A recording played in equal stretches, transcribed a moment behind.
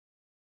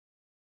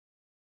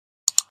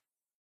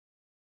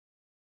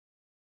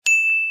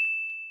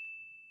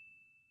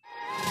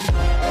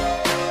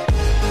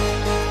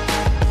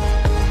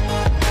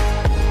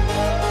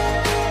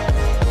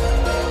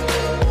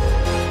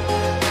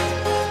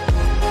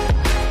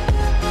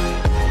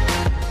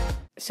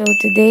So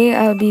today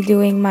I'll be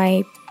doing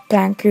my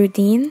plank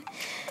routine.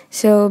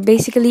 So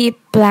basically,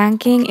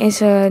 planking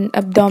is an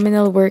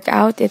abdominal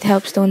workout. It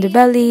helps tone the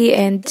belly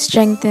and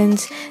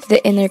strengthens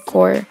the inner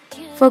core,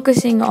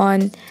 focusing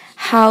on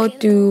how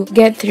to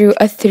get through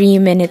a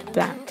 3-minute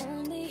plank.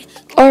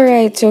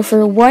 Alright, so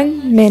for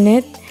 1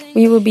 minute,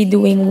 we will be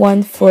doing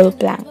one full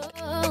plank.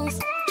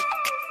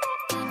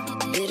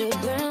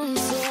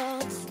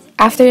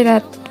 After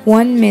that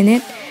 1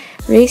 minute,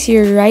 raise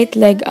your right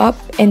leg up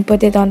and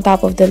put it on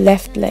top of the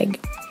left leg.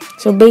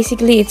 So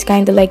basically, it's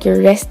kind of like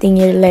you're resting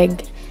your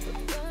leg.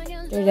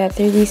 After that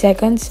 30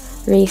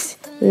 seconds, raise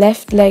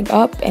left leg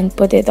up and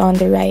put it on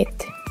the right.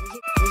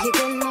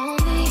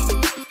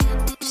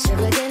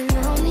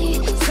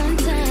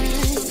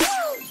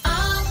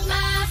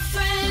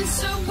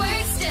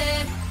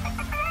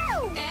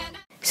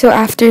 So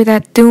after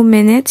that 2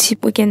 minutes,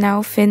 we can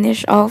now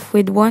finish off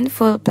with one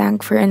full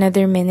plank for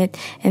another minute,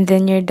 and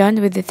then you're done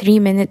with the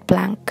 3-minute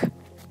plank.